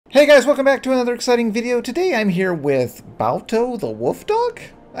Hey guys, welcome back to another exciting video. Today I'm here with Balto the Wolf Dog,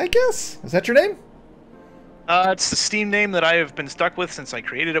 I guess? Is that your name? It's the Steam name that I have been stuck with since I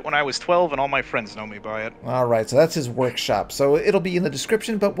created it when I was 12, and all my friends know me by it. Alright, so that's his workshop. So it'll be in the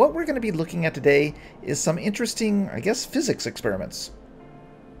description, but what we're going to be looking at today is some interesting, I guess, physics experiments.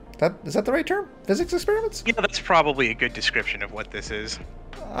 Is that the right term? Physics experiments? Yeah, that's probably a good description of what this is.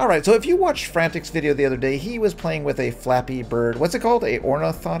 Alright, so if you watched Frantic's video the other day, he was playing with a Flappy Bird. What's it called? A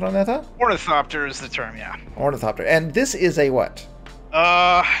Ornithopter? Ornithopter is the term, yeah. Ornithopter. And this is a what?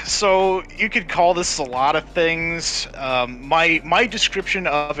 So you could call this a lot of things. My description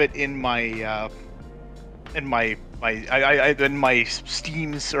of it in my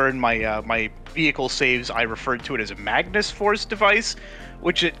Steams or in my vehicle saves, I referred to it as a Magnus Force device,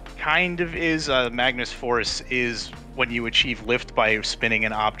 which it kind of is. Magnus Force is when you achieve lift by spinning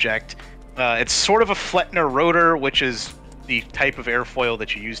an object. It's sort of a fletter rotor, which is the type of airfoil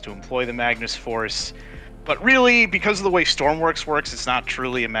that you use to employ the Magnus Force. But really, because of the way Stormworks works, it's not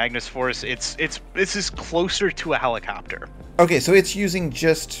truly a Magnus Force. This is closer to a helicopter. Okay, so it's using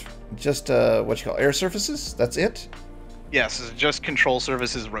just what you call air surfaces? That's it? Yes, it's just control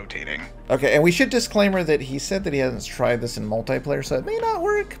surfaces rotating. Okay, and we should disclaimer that he said that he hasn't tried this in multiplayer, so it may not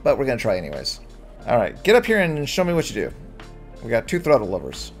work, but we're going to try anyways. Alright, get up here and show me what you do. We got 2 throttle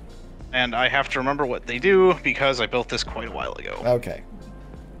levers. And I have to remember what they do because I built this quite a while ago. Okay.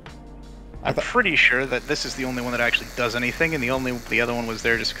 I'm pretty sure that this is the only one that actually does anything, and the other one was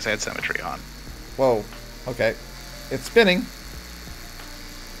there just because I had symmetry on. Whoa. Okay. It's spinning.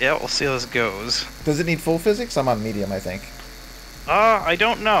 Yeah, we'll see how this goes. Does it need full physics? I'm on medium, I think. I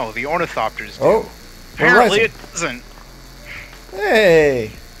don't know. The Ornithopters do. Oh. Apparently it doesn't.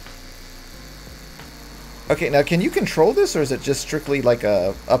 Hey. Okay, now can you control this, or is it just strictly like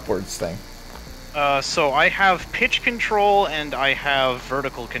a upwards thing? So I have pitch control and I have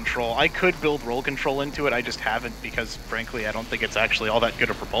vertical control. I could build roll control into it, I just haven't because, frankly, I don't think it's actually all that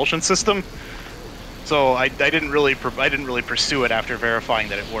good a propulsion system. So I didn't really pursue it after verifying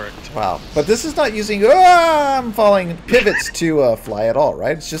that it worked. Wow, but this is not using I'm falling pivots to fly at all,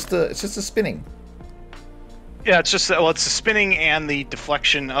 right? It's just a spinning. Yeah, it's just it's the spinning and the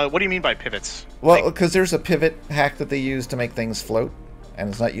deflection. What do you mean by pivots? Well, because there's a pivot hack that they use to make things float. And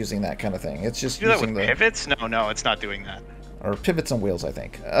it's not using that kind of thing. It's just using the pivots. No, it's not doing that. Or pivots and wheels, I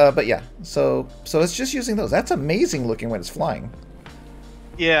think. But yeah, so it's just using those. That's amazing looking when it's flying.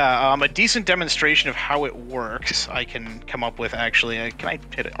 Yeah, a decent demonstration of how it works I can come up with actually. Can I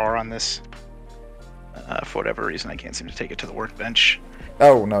hit R on this? For whatever reason, I can't seem to take it to the workbench.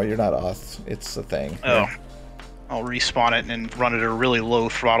 Oh no, you're not auth. It's a thing. Oh, yeah. I'll respawn it and run it at a really low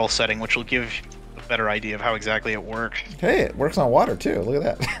throttle setting, which will give better idea of how exactly it works. Hey, it works on water too. Look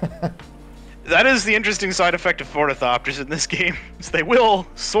at that. That is the interesting side effect of Ornithopters in this game, is they will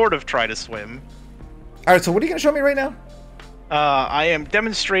sort of try to swim. Alright, so what are you going to show me right now? I am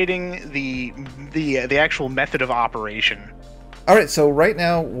demonstrating the actual method of operation. Alright, so right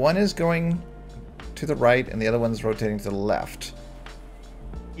now one is going to the right and the other one's rotating to the left.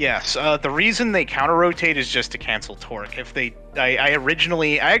 Yes, the reason they counter-rotate is just to cancel torque.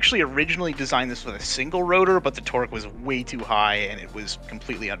 I actually originally designed this with a single rotor, but the torque was way too high and it was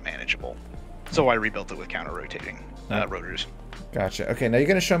completely unmanageable. So I rebuilt it with counter-rotating rotors. Gotcha. Okay, now you're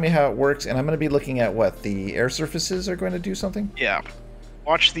going to show me how it works, and I'm going to be looking at what? The air surfaces are going to do something? Yeah.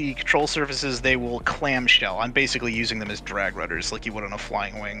 Watch the control surfaces, they will clamshell. I'm basically using them as drag rotors, like you would on a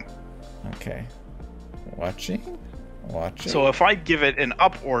flying wing. Okay. Watching. So if I give it an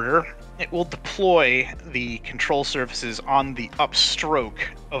up order, it will deploy the control surfaces on the upstroke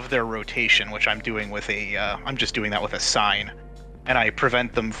of their rotation, which I'm doing with I'm just doing that with a sign. And I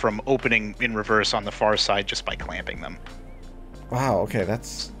prevent them from opening in reverse on the far side just by clamping them. Wow, okay,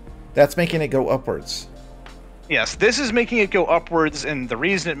 that's making it go upwards. Yes, this is making it go upwards, and the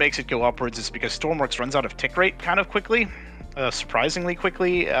reason it makes it go upwards is because Stormworks runs out of tick rate kind of quickly. Surprisingly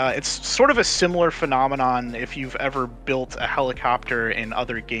quickly. It's sort of a similar phenomenon if you've ever built a helicopter in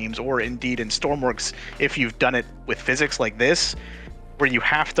other games, or indeed in Stormworks if you've done it with physics like this, where you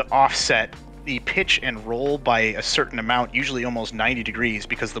have to offset the pitch and roll by a certain amount, usually almost 90 degrees,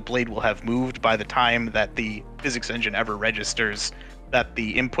 because the blade will have moved by the time that the physics engine ever registers that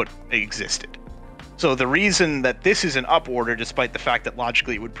the input existed. So the reason that this is an up order, despite the fact that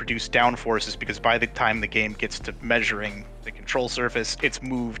logically it would produce downforce, is because by the time the game gets to measuring the control surface, it's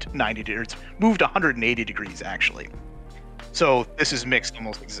moved 180 degrees actually. So this is mixed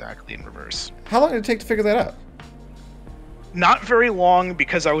almost exactly in reverse. How long did it take to figure that out? Not very long,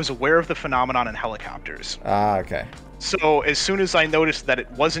 because I was aware of the phenomenon in helicopters. Ah, okay. So as soon as I noticed that it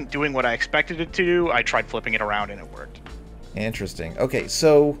wasn't doing what I expected it to do, I tried flipping it around and it worked. Interesting. Okay,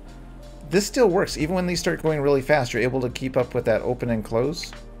 so this still works. Even when these start going really fast, you're able to keep up with that open and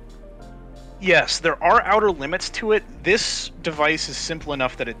close? Yes, there are outer limits to it. This device is simple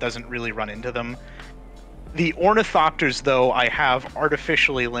enough that it doesn't really run into them. The Ornithopters, though, I have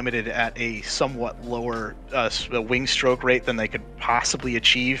artificially limited at a somewhat lower wing stroke rate than they could possibly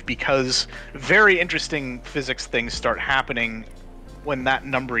achieve, because very interesting physics things start happening when that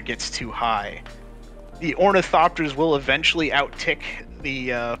number gets too high. The Ornithopters will eventually outtick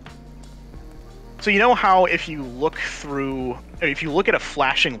the... So you know how if you look at a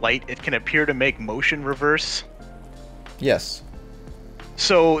flashing light, it can appear to make motion reverse? Yes.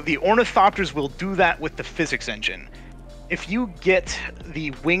 So the Ornithopters will do that with the physics engine. If you get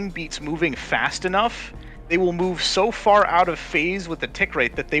the wing beats moving fast enough, they will move so far out of phase with the tick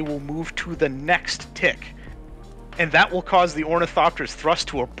rate that they will move to the next tick. And that will cause the Ornithopters' thrust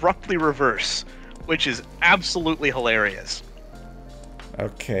to abruptly reverse, which is absolutely hilarious.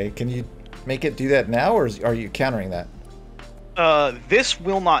 Okay, can you make it do that now, or are you countering that? This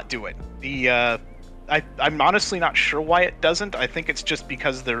will not do it. I'm honestly not sure why it doesn't. I think it's just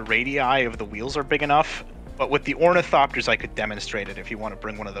because the radii of the wheels are big enough. But with the Ornithopters, I could demonstrate it if you want to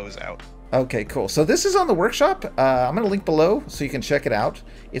bring one of those out. Okay, cool. So this is on the workshop. I'm going to link below so you can check it out.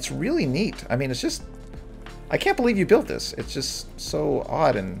 It's really neat. I mean, it's just... I can't believe you built this. It's just so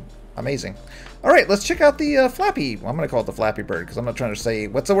odd and amazing. All right, let's check out the Flappy... I'm going to call it the Flappy Bird because I'm not trying to say...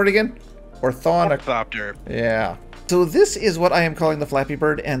 What's the word again? Ornithopter. Yeah. So this is what I am calling the Flappy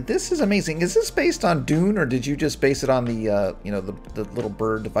Bird, and this is amazing. Is this based on Dune, or did you just base it on the, the little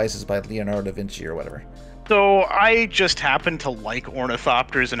bird devices by Leonardo da Vinci or whatever? So I just happen to like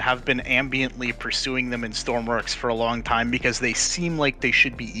ornithopters and have been ambiently pursuing them in Stormworks for a long time because they seem like they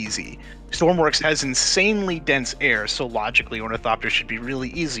should be easy. Stormworks has insanely dense air, so logically ornithopters should be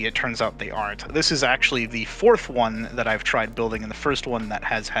really easy. It turns out they aren't. This is actually the fourth one that I've tried building and the first one that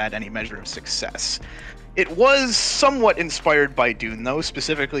has had any measure of success. It was somewhat inspired by Dune, though,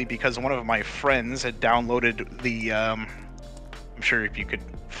 specifically because one of my friends had downloaded the, I'm sure if you could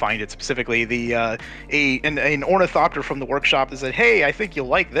find it specifically, an ornithopter from the workshop that said, "Hey, I think you'll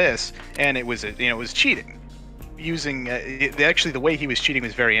like this," and it was cheating. Using actually the way he was cheating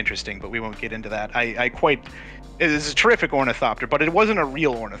was very interesting, but we won't get into that. It is a terrific ornithopter, but it wasn't a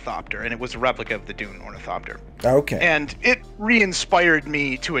real ornithopter, and it was a replica of the Dune ornithopter. Okay. And it re-inspired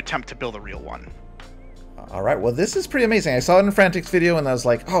me to attempt to build a real one. All right, well, this is pretty amazing. I saw it in Frantic's video, and I was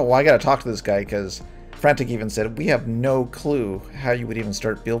like, oh, well, I got to talk to this guy, because Frantic even said, we have no clue how you would even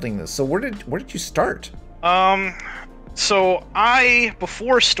start building this. So where did you start? So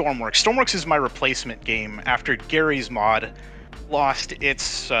before Stormworks is my replacement game after Gary's mod lost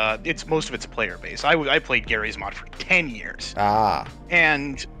its most of its player base. I played Gary's mod for 10 years. Ah.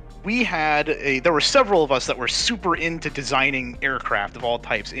 And there were several of us that were super into designing aircraft of all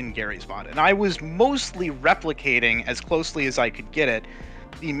types in Gary's mod, and I was mostly replicating as closely as I could get it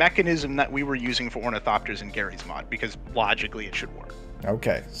the mechanism that we were using for ornithopters in Gary's mod, because logically it should work.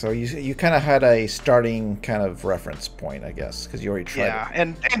 Okay, so you kind of had a starting kind of reference point, I guess, because you already tried it. Yeah,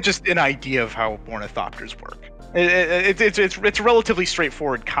 and just an idea of how ornithopters work. It's a relatively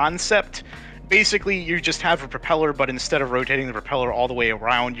straightforward concept. Basically, you just have a propeller, but instead of rotating the propeller all the way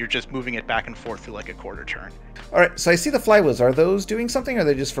around, you're just moving it back and forth through like a quarter turn. All right, so I see the flywheels. Are those doing something, or are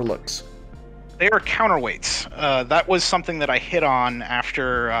they just for looks? They are counterweights. That was something that I hit on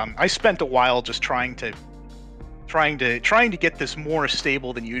after I spent a while just trying to get this more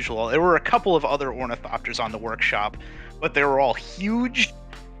stable than usual. There were a couple of other ornithopters on the workshop, but they were all huge,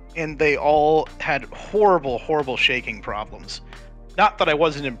 and they all had horrible shaking problems. Not that I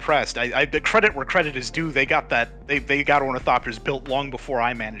wasn't impressed. The credit where credit is due. They got ornithopters built long before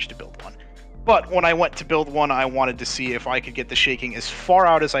I managed to build one. But when I went to build one, I wanted to see if I could get the shaking as far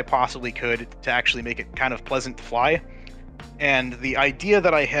out as I possibly could to actually make it kind of pleasant to fly. And the idea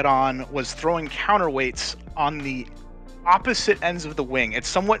that I hit on was throwing counterweights on the opposite ends of the wing. It's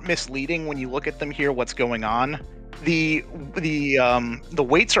somewhat misleading when you look at them here, what's going on. The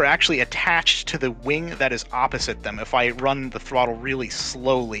weights are actually attached to the wing that is opposite them. If I run the throttle really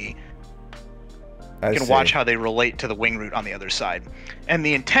slowly, you can watch how they relate to the wing root on the other side. And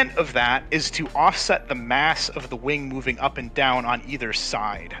the intent of that is to offset the mass of the wing moving up and down on either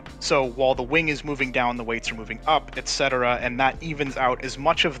side. So while the wing is moving down, the weights are moving up, etc., and that evens out as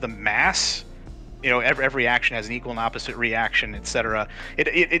much of the mass. Every action has an equal and opposite reaction, etc.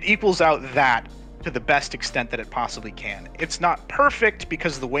 It equals out that to the best extent that it possibly can. It's not perfect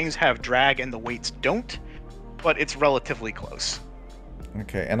because the wings have drag and the weights don't, but it's relatively close.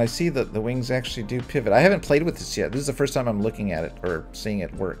 Okay, and I see that the wings actually do pivot. I haven't played with this yet. This is the first time I'm looking at it or seeing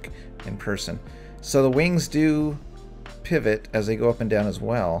it work in person. So the wings do pivot as they go up and down as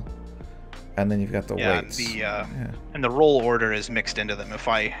well. And then you've got the weights. And the roll order is mixed into them. If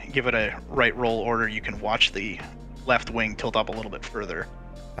I give it a right roll order, you can watch the left wing tilt up a little bit further.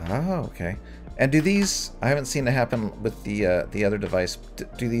 Oh, okay. And do these... I haven't seen it happen with the other device.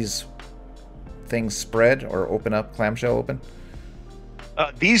 Do these things spread or open up, clamshell open?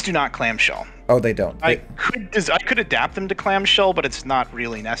 These do not clamshell. Oh, they don't. I could adapt them to clamshell, but it's not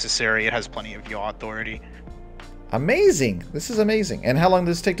really necessary. It has plenty of yaw authority. Amazing! This is amazing. And how long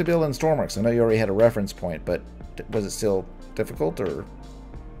does this take to build in Stormworks? I know you already had a reference point, but was it still difficult, or...?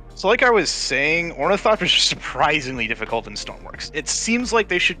 So like I was saying, Ornithopters are surprisingly difficult in Stormworks. It seems like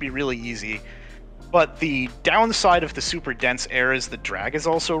they should be really easy, but the downside of the super dense air is the drag is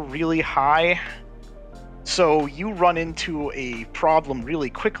also really high. So you run into a problem really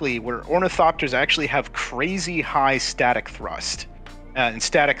quickly where Ornithopters actually have crazy high static thrust. And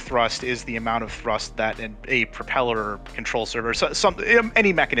static thrust is the amount of thrust that a propeller or control server,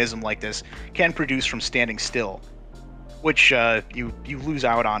 any mechanism like this, can produce from standing still, which you lose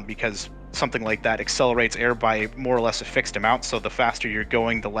out on because something like that accelerates air by more or less a fixed amount, so the faster you're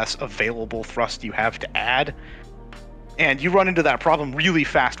going, the less available thrust you have to add. And you run into that problem really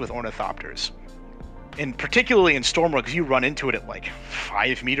fast with Ornithopters. And particularly in Stormworks, you run into it at like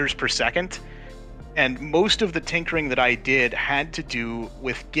 5 meters per second. And most of the tinkering that I did had to do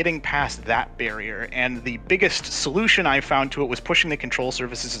with getting past that barrier, and the biggest solution I found to it was pushing the control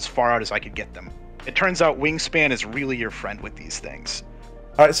surfaces as far out as I could get them. It turns out wingspan is really your friend with these things.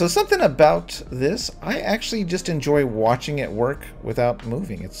 Alright, so something about this, I actually just enjoy watching it work without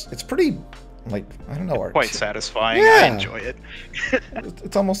moving. It's pretty, like, I don't know, quite satisfying. Yeah. I enjoy it.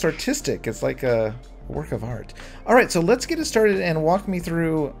 It's almost artistic. It's like a work of art. Alright, so let's get it started and walk me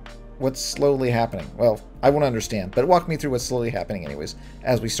through what's slowly happening. Well, I won't understand, but walk me through what's slowly happening anyways,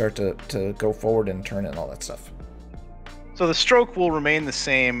 as we start to go forward and turn and all that stuff. So the stroke will remain the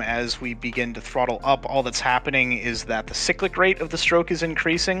same as we begin to throttle up. All that's happening is that the cyclic rate of the stroke is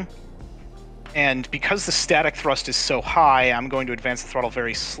increasing. And because the static thrust is so high, I'm going to advance the throttle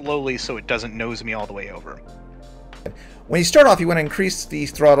very slowly so it doesn't nose me all the way over. When you start off, you want to increase the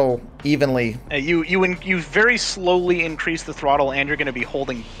throttle evenly. You very slowly increase the throttle, and you're going to be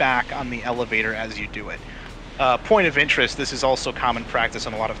holding back on the elevator as you do it. Point of interest, this is also common practice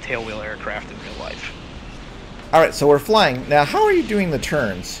on a lot of tailwheel aircraft in real life. Alright, so we're flying. Now, how are you doing the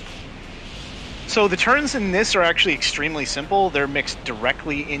turns? So the turns in this are actually extremely simple. They're mixed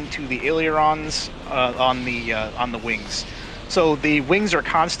directly into the ailerons on the wings. So the wings are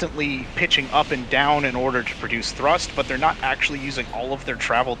constantly pitching up and down in order to produce thrust, but they're not actually using all of their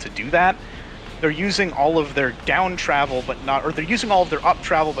travel to do that. They're using all of their down travel, but not, or they're using all of their up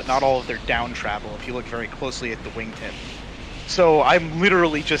travel, but not all of their down travel, if you look very closely at the wingtip. So I'm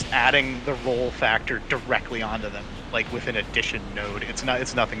literally just adding the roll factor directly onto them, like with an addition node. It's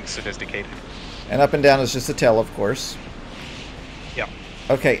nothing sophisticated. And up and down is just the tail, of course. Yeah.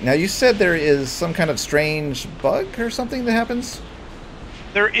 Okay, now you said there is some kind of strange bug or something that happens?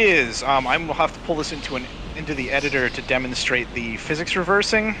 There is. I will have to pull this into the editor to demonstrate the physics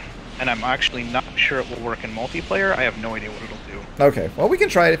reversing, and I'm actually not sure it will work in multiplayer. I have no idea what it'll do. Okay, well, we can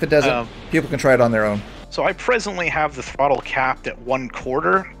try it. If it doesn't, people can try it on their own. So I presently have the throttle capped at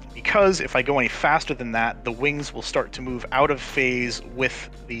 1/4, because if I go any faster than that, the wings will start to move out of phase with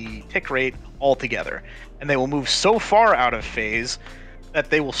the tick rate altogether. And they will move so far out of phase that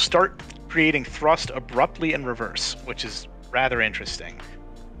they will start creating thrust abruptly in reverse, which is rather interesting.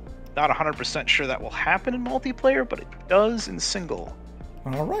 Not 100% sure that will happen in multiplayer, but it does in single.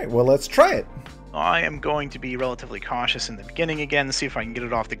 All right, well, let's try it. I am going to be relatively cautious in the beginning again, see if I can get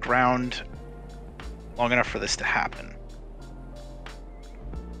it off the ground long enough for this to happen.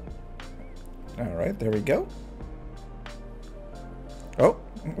 All right, there we go. Oh,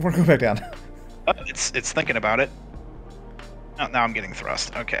 we're going back down. It's thinking about it. Oh, now I'm getting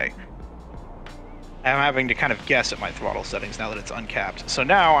thrust. Okay. I'm having to kind of guess at my throttle settings now that it's uncapped. So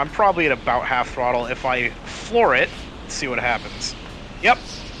now I'm probably at about half throttle. If I floor it, let's see what happens. Yep.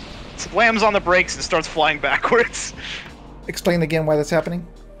 It slams on the brakes and starts flying backwards. Explain again why that's happening.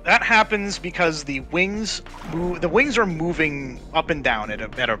 That happens because the wings are moving up and down at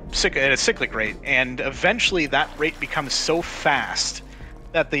a cyclic rate, and eventually that rate becomes so fast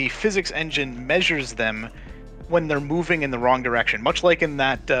that the physics engine measures them when they're moving in the wrong direction. Much like in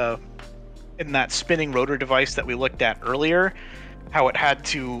that spinning rotor device that we looked at earlier, how it had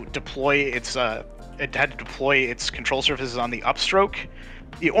to deploy its control surfaces on the upstroke.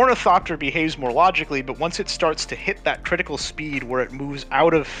 The Ornithopter behaves more logically, but once it starts to hit that critical speed where it moves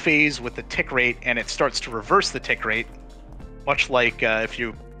out of phase with the tick rate and it starts to reverse the tick rate, much like if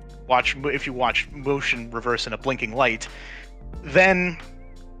you watch motion reverse in a blinking light, then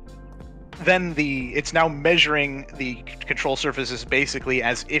it's now measuring the control surfaces basically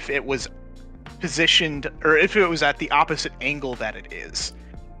as if it was positioned, or if it was at the opposite angle that it is.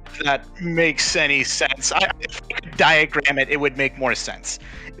 If that makes any sense. If I could diagram it, it would make more sense.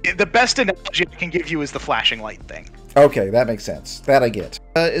 The best analogy I can give you is the flashing light thing. Okay, that makes sense. That I get.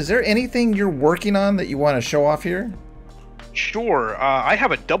 Is there anything you're working on that you want to show off here? Sure. I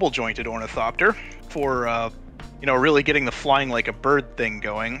have a double-jointed ornithopter for, really getting the flying like a bird thing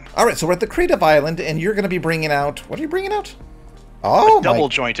going. All right, so we're at the Creative Island, and you're going to be bringing out... What are you bringing out? Oh, a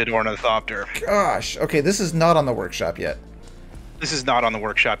double-jointed ornithopter. Gosh. Okay, this is not on the workshop yet. This is not on the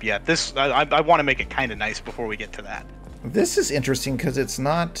workshop yet. I want to make it kind of nice before we get to that. This is interesting because it's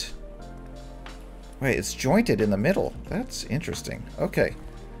not... Wait, it's jointed in the middle. That's interesting. Okay.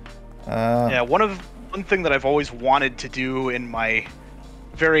 Yeah, one thing that I've always wanted to do in my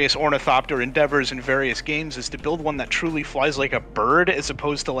various ornithopter endeavors in various games is to build one that truly flies like a bird as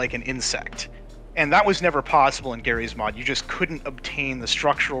opposed to like an insect. And that was never possible in Gary's mod. You just couldn't obtain the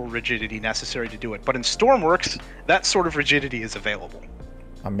structural rigidity necessary to do it. But in Stormworks, that sort of rigidity is available.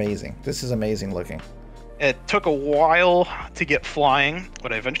 Amazing. This is amazing looking. It took a while to get flying,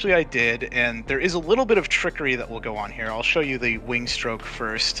 but eventually I did, and there is a little bit of trickery that will go on here. I'll show you the wing stroke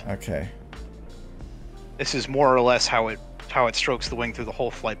first. Okay. This is more or less how it strokes the wing through the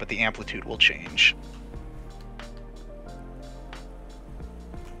whole flight, but the amplitude will change.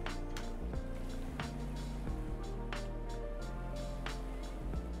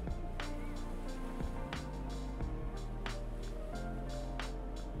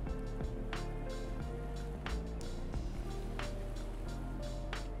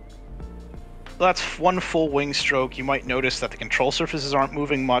 That's one full wing stroke. You might notice that the control surfaces aren't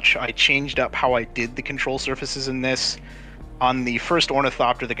moving much. I changed up how I did the control surfaces in this. On the first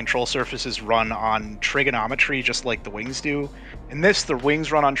Ornithopter, the control surfaces run on trigonometry, just like the wings do. In this, the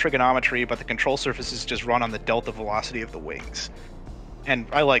wings run on trigonometry, but the control surfaces just run on the delta velocity of the wings. And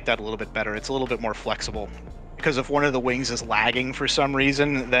I like that a little bit better. It's a little bit more flexible. Because if one of the wings is lagging for some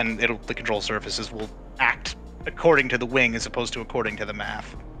reason, then the control surfaces will act according to the wing as opposed to according to the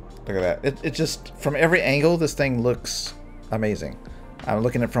math. Look at that. It just, from every angle, this thing looks amazing. I'm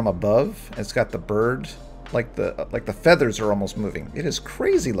looking at it from above. It's got the bird, like the feathers are almost moving. It is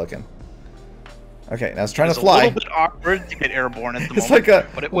crazy looking. Okay, now it's trying to fly. It's a little bit awkward to get airborne at the it's moment,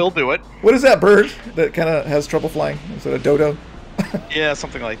 like but it will do it. What is that bird that kind of has trouble flying? Is it a dodo? Yeah,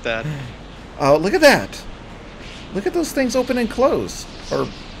 something like that. Oh, look at that. Look at those things open and close. Or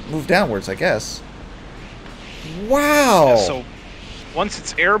move downwards, I guess. Wow. Yeah, so once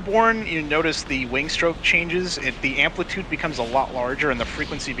it's airborne, you notice the wing stroke changes. The amplitude becomes a lot larger and the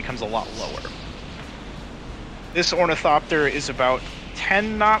frequency becomes a lot lower. This Ornithopter is about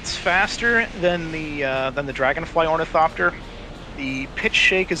 10 knots faster than the Dragonfly Ornithopter. The pitch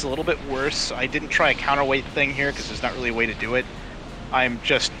shake is a little bit worse. I didn't try a counterweight thing here because there's not really a way to do it. I'm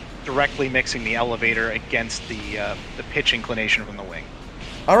just directly mixing the elevator against the pitch inclination from the wing.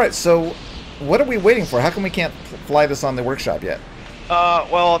 All right, so what are we waiting for? How come we can't fly this on the workshop yet?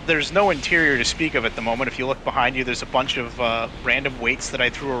 Well, there's no interior to speak of at the moment. If you look behind you, there's a bunch of random weights that I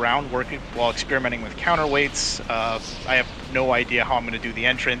threw around working while experimenting with counterweights. I have no idea how I'm going to do the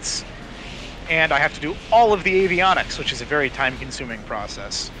entrance. And I have to do all of the avionics, which is a very time-consuming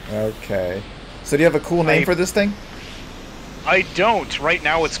process. Okay. So do you have a cool name for this thing? I don't. Right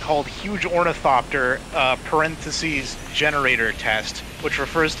now it's called Huge Ornithopter, parentheses, generator test, which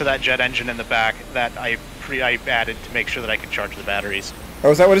refers to that jet engine in the back that I added to make sure that I can charge the batteries.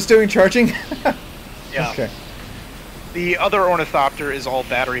 Oh, is that what it's doing, charging? Yeah. Okay. The other Ornithopter is all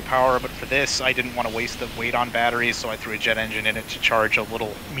battery power, but for this, I didn't want to waste the weight on batteries, so I threw a jet engine in it to charge a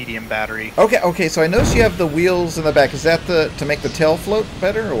little medium battery. Okay, so I noticed you have the wheels in the back. Is that to make the tail float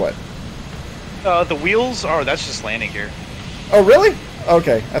better, or what? The wheels are, that's just landing gear. Oh, really?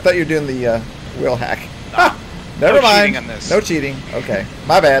 Okay, I thought you were doing the wheel hack. Nah, never mind. No cheating on this. No cheating. Okay,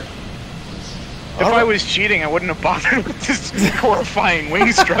 my bad. If I was cheating, I wouldn't have bothered with this horrifying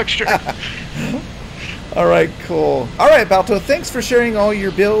wing structure. All right, cool. All right, Balto, thanks for sharing all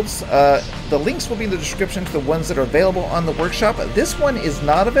your builds. The links will be in the description to the ones that are available on the workshop. This one is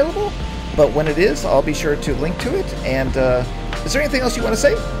not available, but when it is, I'll be sure to link to it. And is there anything else you want to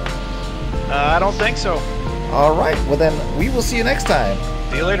say? I don't think so. All right, well then, we will see you next time.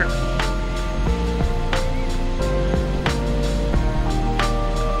 See you later.